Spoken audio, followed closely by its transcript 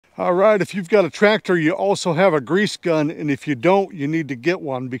All right, if you've got a tractor, you also have a grease gun, and if you don't, you need to get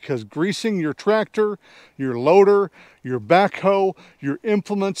one, because greasing your tractor, your loader, your backhoe, your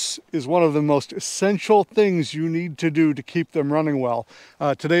implements is one of the most essential things you need to do to keep them running well.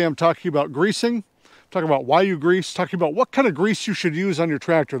 Today I'm talking about greasing, talking about why you grease, talking about what kind of grease you should use on your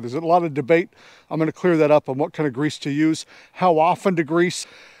tractor. There's a lot of debate. I'm going to clear that up on what kind of grease to use, how often to grease.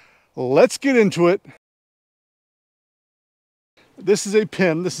 Let's get into it. This is a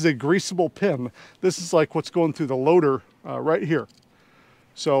pin. This is a greasable pin. This is like what's going through the loader right here.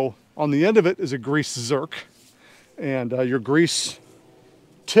 So on the end of it is a grease zerk, and your grease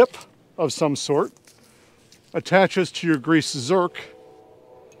tip of some sort attaches to your grease zerk,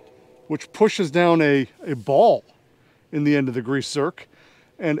 which pushes down a ball in the end of the grease zerk.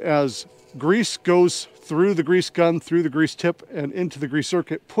 And as grease goes through the grease gun, through the grease tip, and into the grease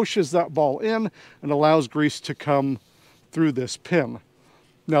zerk, it pushes that ball in and allows grease to come through this pin.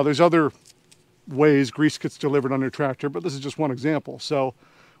 Now there's other ways grease gets delivered on your tractor, but this is just one example. So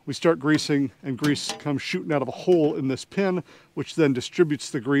we start greasing and grease comes shooting out of a hole in this pin, which then distributes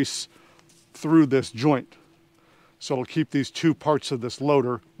the grease through this joint. So it'll keep these two parts of this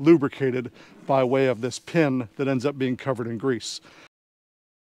loader lubricated by way of this pin that ends up being covered in grease.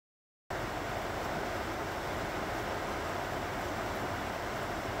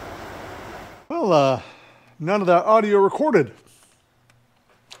 Well, none of that audio recorded.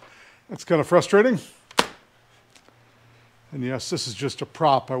 That's kind of frustrating. And yes, this is just a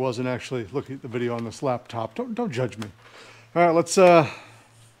prop. I wasn't actually looking at the video on this laptop. Don't judge me. All right, let's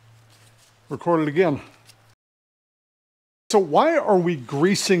record it again. So why are we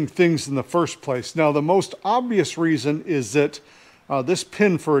greasing things in the first place? Now, the most obvious reason is that this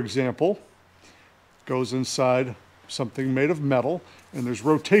pin, for example, goes inside something made of metal, and there's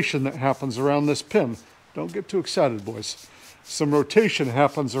rotation that happens around this pin. Don't get too excited, boys. Some rotation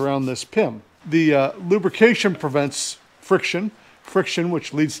happens around this pin. The lubrication prevents friction,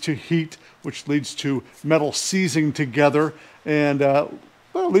 which leads to heat, which leads to metal seizing together, and well,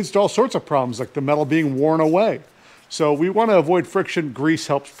 it leads to all sorts of problems, like the metal being worn away. So we want to avoid friction. Grease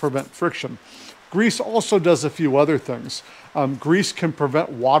helps prevent friction. Grease also does a few other things. Grease can prevent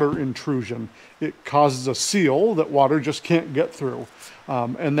water intrusion. It causes a seal that water just can't get through,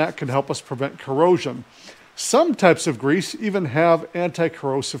 and that can help us prevent corrosion. Some types of grease even have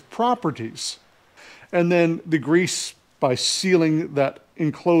anti-corrosive properties. And then the grease, by sealing that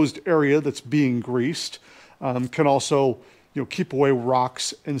enclosed area that's being greased, can also keep away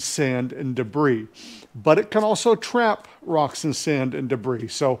rocks and sand and debris. But it can also trap rocks and sand and debris.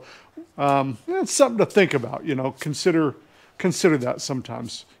 So it's something to think about. Consider that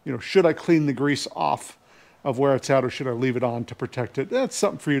sometimes. Should I clean the grease off of where it's at, or should I leave it on to protect it? That's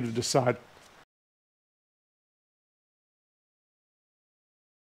something for you to decide.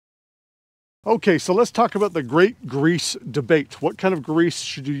 Okay, so let's talk about the great grease debate. What kind of grease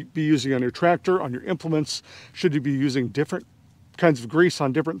should you be using on your tractor, on your implements? Should you be using different kinds of grease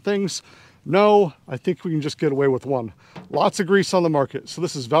on different things? No, I think we can just get away with one. Lots of grease on the market. So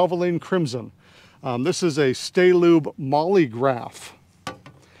this is Valvoline Crimson. This is a Stay Lube Molly Graph.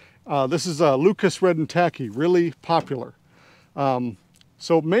 This is Lucas Red and Tacky, really popular.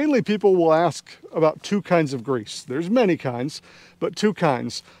 So mainly people will ask about two kinds of grease. There's many kinds, but two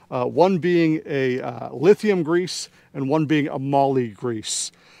kinds. One being a lithium grease and one being a moly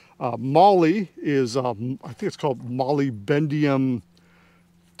grease. Moly is, I think it's called molybdenum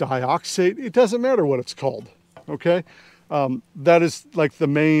dioxide. It doesn't matter what it's called, okay? That is like the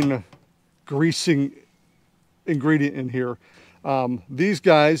main greasing ingredient in here. These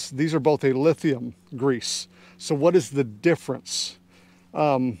are both a lithium grease. So what is the difference?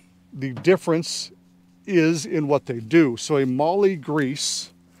 The difference is in what they do. So a moly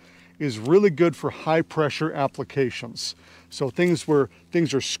grease is really good for high pressure applications. So things where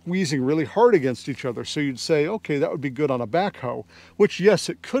things are squeezing really hard against each other. So you'd say, okay, that would be good on a backhoe, which yes,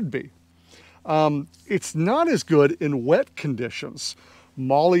 it could be. It's not as good in wet conditions.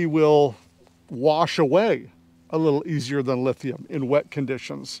 Moly will wash away a little easier than lithium in wet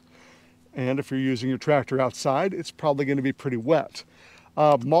conditions. And if you're using your tractor outside, it's probably going to be pretty wet.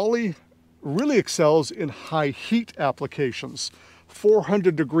 Moly really excels in high heat applications.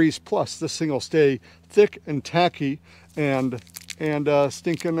 400 degrees plus, this thing will stay thick and tacky and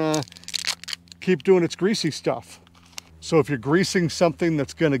stinking keep doing its greasy stuff. So if you're greasing something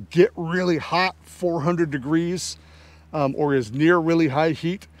that's going to get really hot, 400 degrees, or is near really high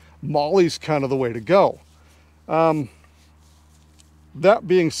heat, moly's kind of the way to go. That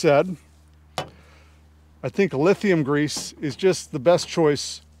being said, I think lithium grease is just the best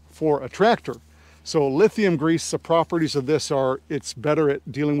choice for a tractor. So lithium grease, the properties of this are it's better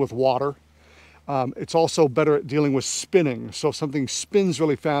at dealing with water. It's also better at dealing with spinning. So if something spins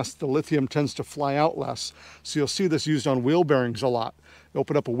really fast, the lithium tends to fly out less. So you'll see this used on wheel bearings a lot. You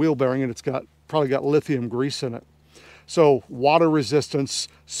open up a wheel bearing and it's probably got lithium grease in it. So water resistance,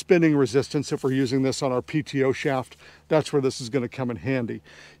 spinning resistance, if we're using this on our PTO shaft, that's where this is going to come in handy.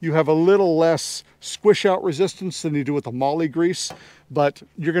 You have a little less squish out resistance than you do with the moly grease, but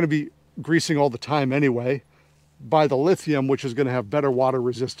you're going to be greasing all the time anyway. Buy the lithium, which is going to have better water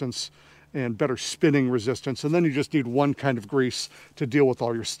resistance and better spinning resistance. And then you just need one kind of grease to deal with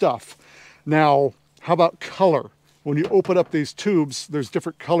all your stuff. Now, how about color? When you open up these tubes, there's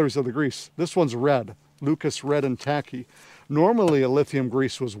different colors of the grease. This one's red. Lucas Red and Tacky. Normally a lithium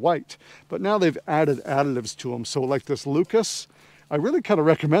grease was white, but now they've added additives to them. So like this Lucas, I really kind of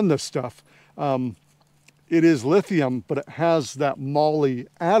recommend this stuff. It is lithium, but it has that moly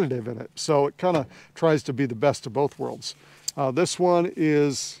additive in it. So it kind of tries to be the best of both worlds. This one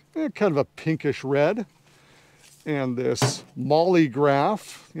is kind of a pinkish red. And this moly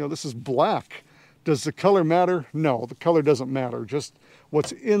graph, this is black. Does the color matter? No, the color doesn't matter. Just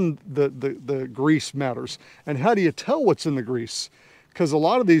what's in the grease matters. And how do you tell what's in the grease? Because a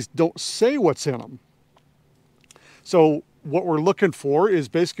lot of these don't say what's in them. So what we're looking for is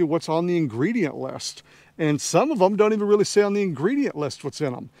basically what's on the ingredient list. And some of them don't even really say on the ingredient list what's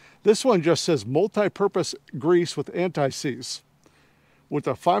in them. This one just says multi-purpose grease with anti-seize with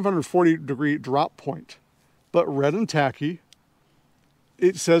a 540-degree drop point. But Red and Tacky,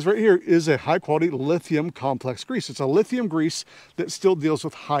 it says right here, is a high-quality lithium complex grease. It's a lithium grease that still deals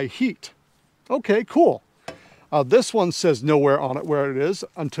with high heat. Okay, cool. This one says nowhere on it where it is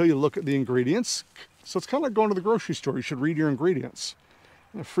until you look at the ingredients. So it's kind of like going to the grocery store. You should read your ingredients.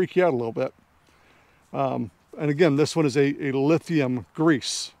 It'll freak you out a little bit. And again, this one is a lithium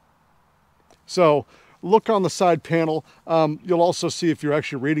grease. So look on the side panel. You'll also see, if you're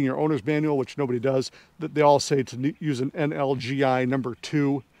actually reading your owner's manual, which nobody does, that they all say to use an NLGI number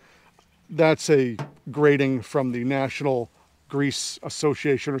 2. That's a grading from the National Grease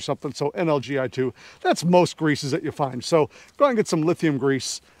Association or something. So NLGI 2, that's most greases that you find. So go ahead and get some lithium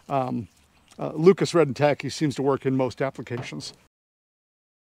grease. Lucas Red and Tacky seems to work in most applications.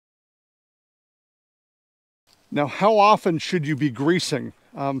 Now, how often should you be greasing?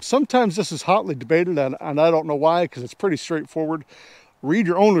 Sometimes this is hotly debated, and I don't know why, because it's pretty straightforward. Read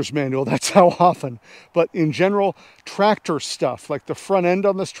your owner's manual, that's how often. But in general, tractor stuff, like the front end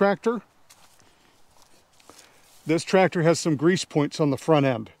on this tractor has some grease points on the front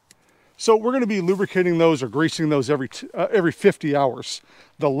end. So we're going to be lubricating those or greasing those every 50 hours.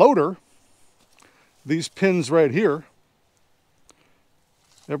 The loader, these pins right here,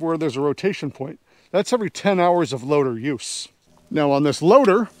 everywhere there's a rotation point, that's every 10 hours of loader use. Now on this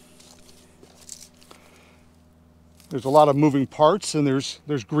loader, there's a lot of moving parts, and there's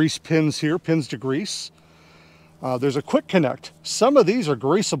grease pins here, pins to grease. There's a quick connect. Some of these are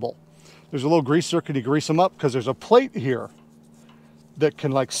greasable. There's a little grease circuit, you grease them up because there's a plate here that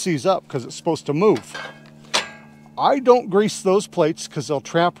can like seize up because it's supposed to move. I don't grease those plates because they'll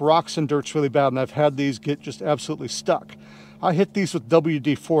trap rocks and dirts really bad, and I've had these get just absolutely stuck. I hit these with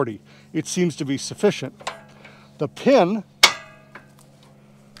WD-40. It seems to be sufficient. The pin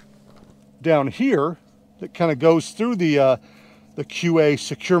down here that kind of goes through the QA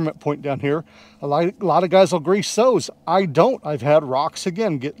securement point down here, a lot of guys will grease those. I don't. I've had rocks,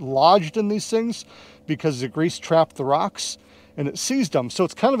 again, get lodged in these things because the grease trapped the rocks and it seized them. So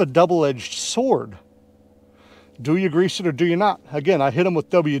it's kind of a double-edged sword. Do you grease it or do you not? Again, I hit them with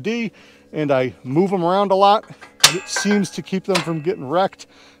WD and I move them around a lot. It seems to keep them from getting wrecked.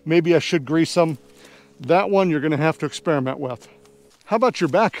 Maybe I should grease them. That one you're going to have to experiment with. How about your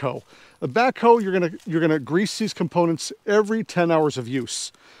backhoe? The backhoe, you're gonna grease these components every 10 hours of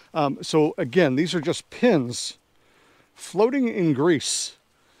use. So again, these are just pins floating in grease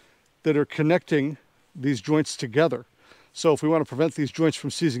that are connecting these joints together. So if we want to prevent these joints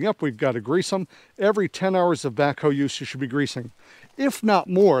from seizing up, we've got to grease them. Every 10 hours of backhoe use, you should be greasing. If not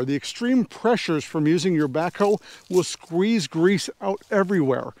more, the extreme pressures from using your backhoe will squeeze grease out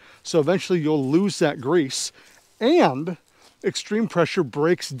everywhere. So eventually you'll lose that grease, and extreme pressure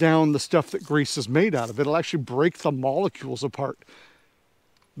breaks down the stuff that grease is made out of. It'll actually break the molecules apart.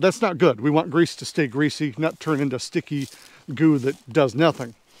 That's not good. We want grease to stay greasy, not turn into sticky goo that does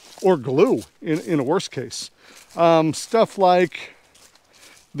nothing. Or glue, in a worst case. Stuff like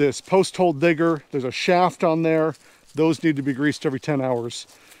this post hole digger, there's a shaft on there. Those need to be greased every 10 hours.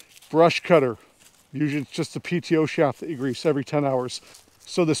 Brush cutter, usually it's just the PTO shaft that you grease every 10 hours.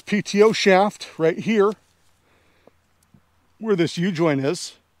 So this PTO shaft right here, where this U-joint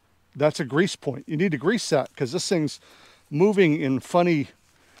is, that's a grease point. You need to grease that because this thing's moving in funny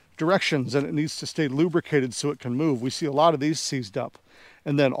directions and it needs to stay lubricated so it can move. We see a lot of these seized up.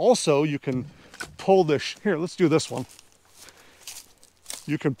 And then also you can pull this, here, let's do this one.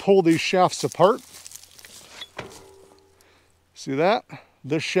 You can pull these shafts apart. See that?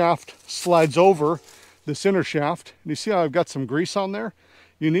 This shaft slides over this inner shaft. And you see how I've got some grease on there?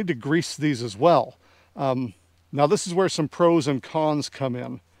 You need to grease these as well. Now this is where some pros and cons come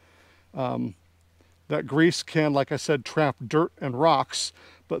in. That grease can, like I said, trap dirt and rocks,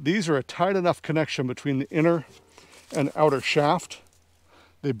 but these are a tight enough connection between the inner and outer shaft.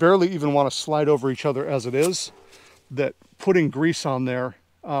 They barely even want to slide over each other as it is, that putting grease on there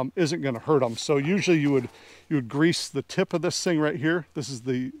isn't going to hurt them. So usually you would grease the tip of this thing right here. This is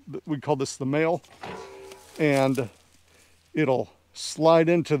we call this the male, and it'll slide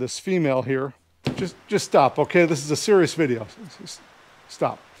into this female here. Just stop, okay? This is a serious video.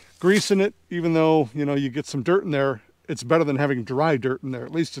 Stop. Greasing it, even though, you know, you get some dirt in there, it's better than having dry dirt in there.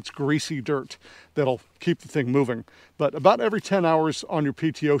 At least it's greasy dirt that'll keep the thing moving. But about every 10 hours on your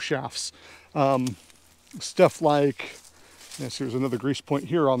PTO shafts, stuff like, yes, here's another grease point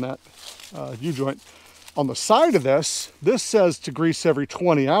here on that U-joint. On the side of this says to grease every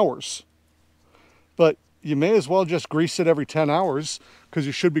 20 hours. But you may as well just grease it every 10 hours because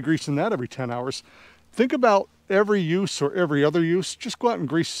you should be greasing that every 10 hours. Think about every use or every other use. Just go out and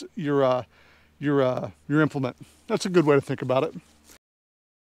grease your implement. That's a good way to think about it.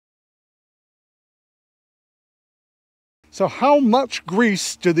 So how much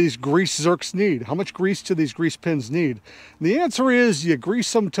grease do these grease zerks need? How much grease do these grease pins need? And the answer is you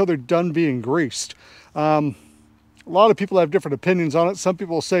grease them until they're done being greased. A lot of people have different opinions on it. Some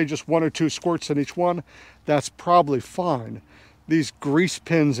people say just 1 or 2 squirts in each one. That's probably fine. These grease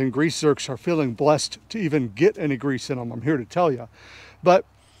pins and grease zerks are feeling blessed to even get any grease in them, I'm here to tell you. But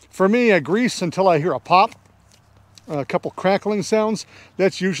for me, I grease until I hear a pop, a couple crackling sounds.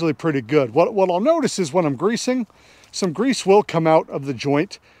 That's usually pretty good. What I'll notice is when I'm greasing, some grease will come out of the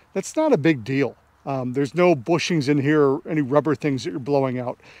joint. That's not a big deal. There's no bushings in here or any rubber things that you're blowing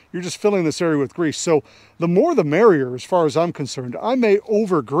out. You're just filling this area with grease. So the more the merrier as far as I'm concerned. I may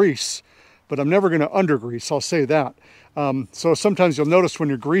over grease, but I'm never going to under grease, I'll say that. So sometimes you'll notice when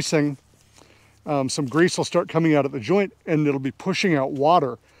you're greasing, some grease will start coming out of the joint and it'll be pushing out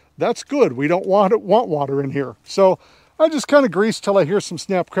water. That's good. We don't want water in here. So I just kind of grease till I hear some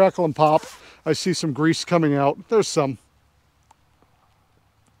snap, crackle, and pop. I see some grease coming out. There's some.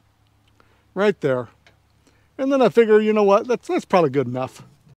 Right there. And then I figure, you know what, that's probably good enough.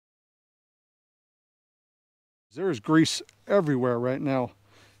 There's grease everywhere right now.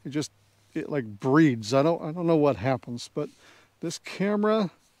 It like breeds. I don't know what happens, but this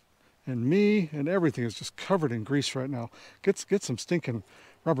camera and me and everything is just covered in grease right now. Get some stinking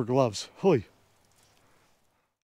rubber gloves. Holy.